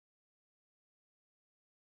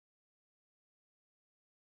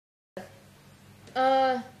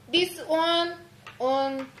this one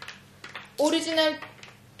on original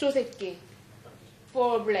조색기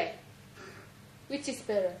for black. Which is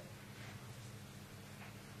better?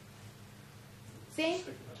 Same?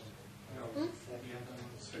 Hmm?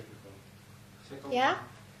 Yeah?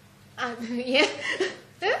 Yeah?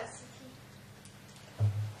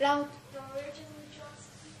 Loud.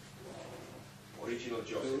 Original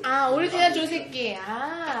Joseph. Original 조색기.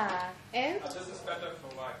 And? This is better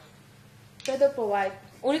for white. Better for white.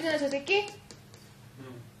 Original 조색기?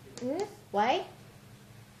 Why?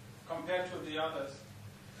 Compared to the others,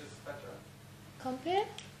 it's better. Compare?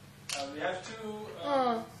 We have two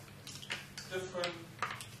different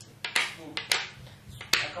groups.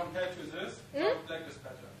 Compared to this, black is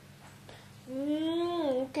better.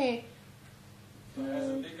 Okay. So it has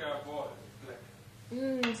a bigger wall, black.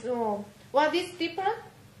 So, what is different?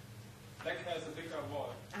 Black has a bigger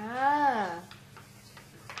wall.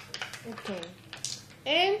 Okay.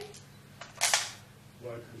 And?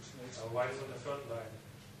 White is on the front line.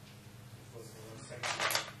 Was on the second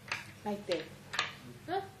line. Like that.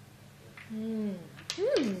 Huh?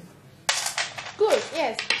 Good,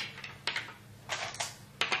 yes.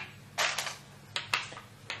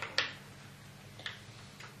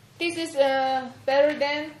 This is better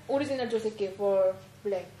than original 조색기 for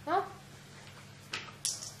black, huh?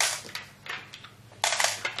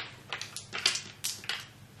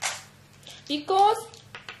 Because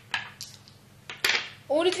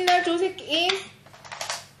original 조색기 is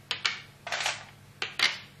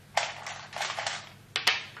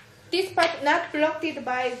this part not blocked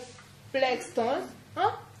by black stones,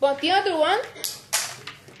 huh? But the other one,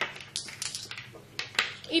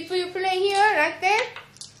 if you play here like that,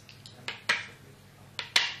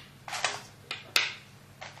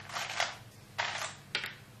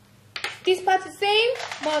 this part is same,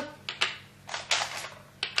 but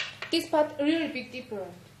this part really big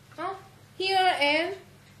different, huh? Here and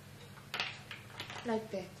like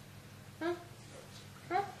that, huh?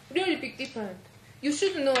 Huh? Really big different. You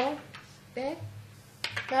should know that.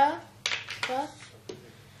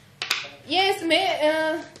 Yes,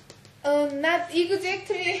 not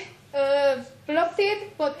exactly blocked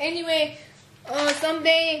it, but anyway,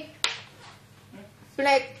 someday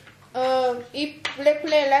black. If black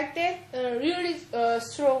play like that, really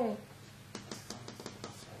strong.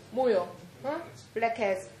 뭐요? Huh? Black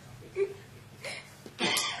has.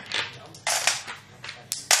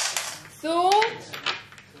 So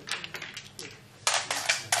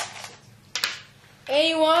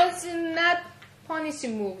A was not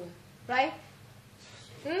punishing move, right?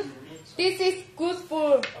 This is good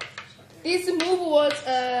for. This move was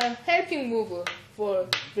a helping move for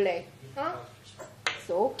black, huh?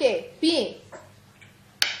 So okay, B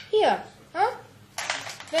here, huh?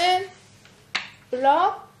 Then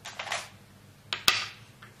block.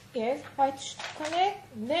 Yes, white connect.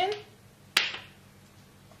 Then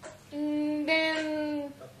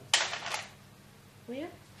where?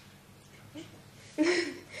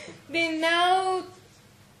 Then now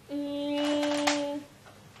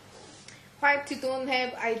white don't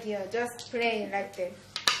have idea, just play like that.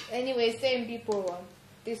 Anyway, same before one.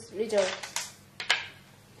 This result.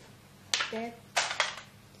 That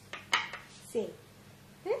same.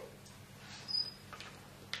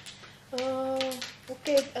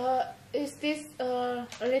 Okay. Is this a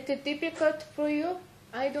little difficult for you?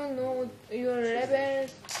 I don't know your level.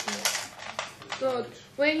 So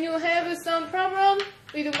when you have some problem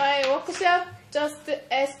with my workshop, just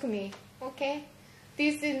ask me. Okay?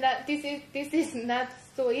 This is not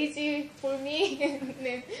so easy for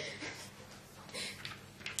me.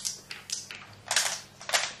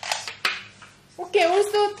 Okay.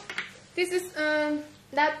 Also, this is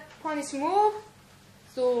not punish move.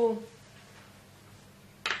 So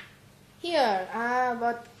here,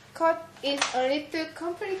 but cut is a little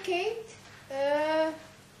complicated.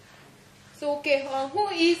 So okay, who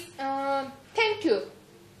is thank you?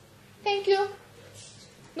 Thank you?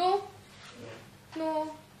 No?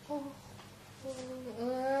 No.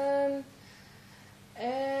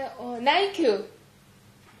 Nike.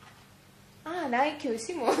 Nike,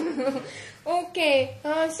 Simon. Okay,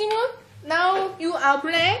 Simon, now you are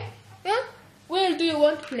black. Yeah? Where do you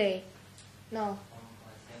want to play? Now.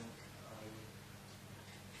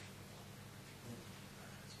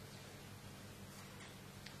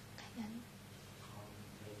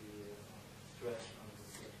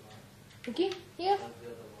 Okay, here.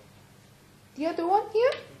 The other one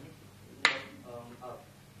here? Up.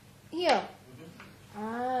 Here.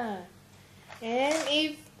 And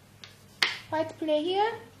if white play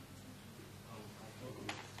here?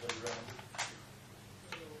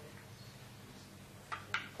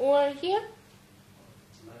 Or here?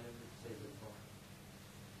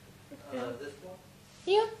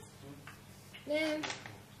 here, then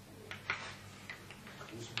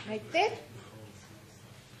like that.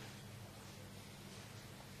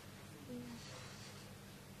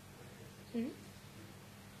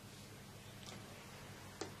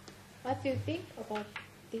 What do you think about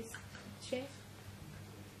this shape?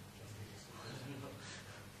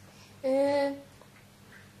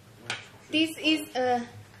 This is an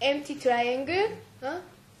empty triangle. Huh?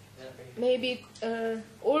 Maybe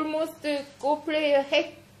almost Go player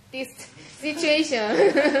hate this situation.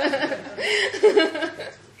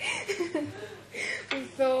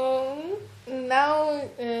 So now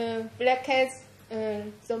Black has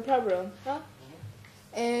some problem. Huh?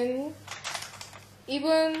 And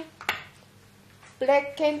even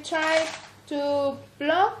Black can try to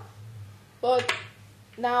block, but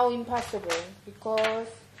now impossible because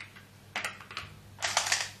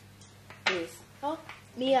this. Huh?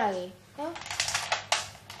 Nearly. Huh?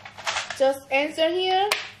 Just answer here.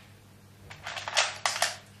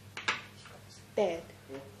 Dead.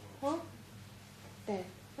 Huh? Dead.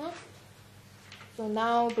 Huh? So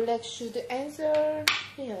now Black should answer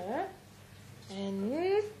here.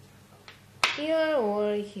 And here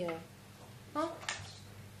or here. Huh?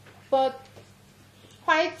 But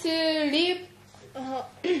white leaf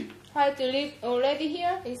white leaf already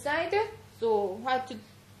here inside. So white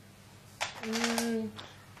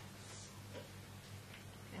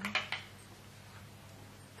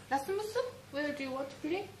Rasmus, where do you want to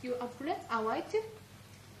play? You are black or white?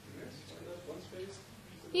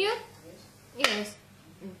 Here? Yes.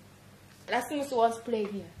 Rasmus wants to play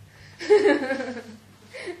here.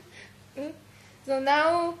 So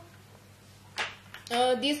now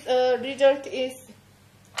this result is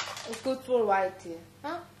good for white.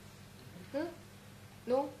 Huh?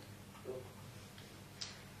 No?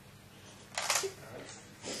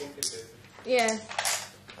 Yes,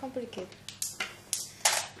 complicated.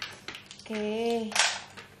 Okay.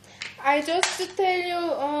 I just tell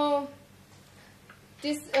you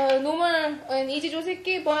this normal and easy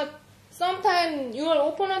joseki, but sometimes your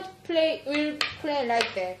opponent will play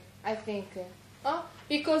like that, I think.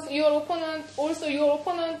 Because your opponent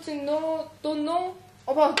don't know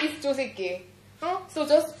about this joseki. So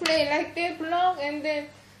just play like that, block, and then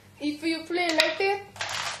if you play like that,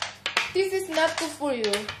 this is not good for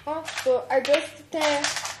you. So I just tell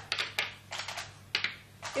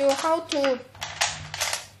you how to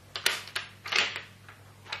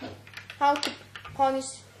punish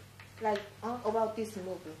like about this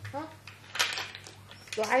move.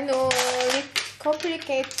 So I know it's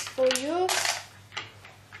complicated for you.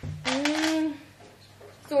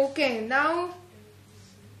 So okay, now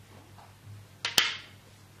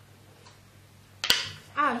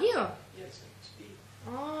here. Yes, it's B.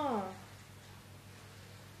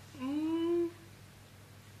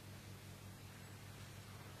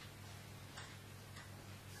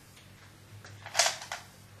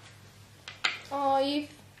 If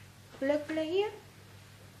Black play here,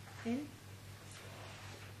 then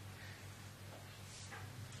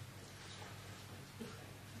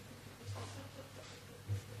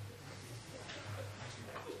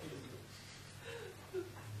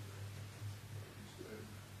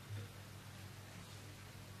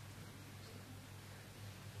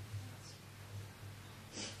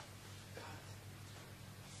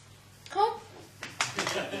come.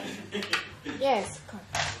 Yes, come.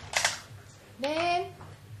 Then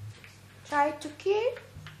try to kill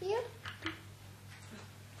here.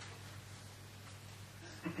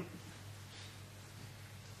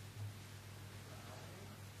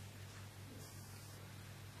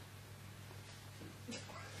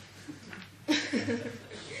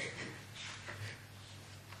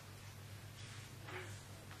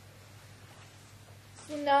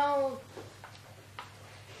 So now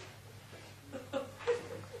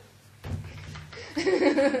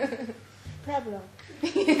problem.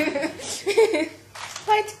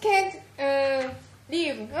 White can't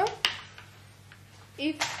leave.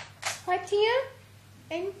 If white here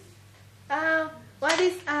and what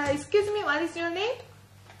is excuse me, what is your name?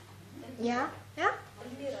 Yeah. Where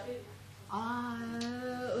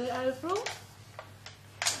are you from?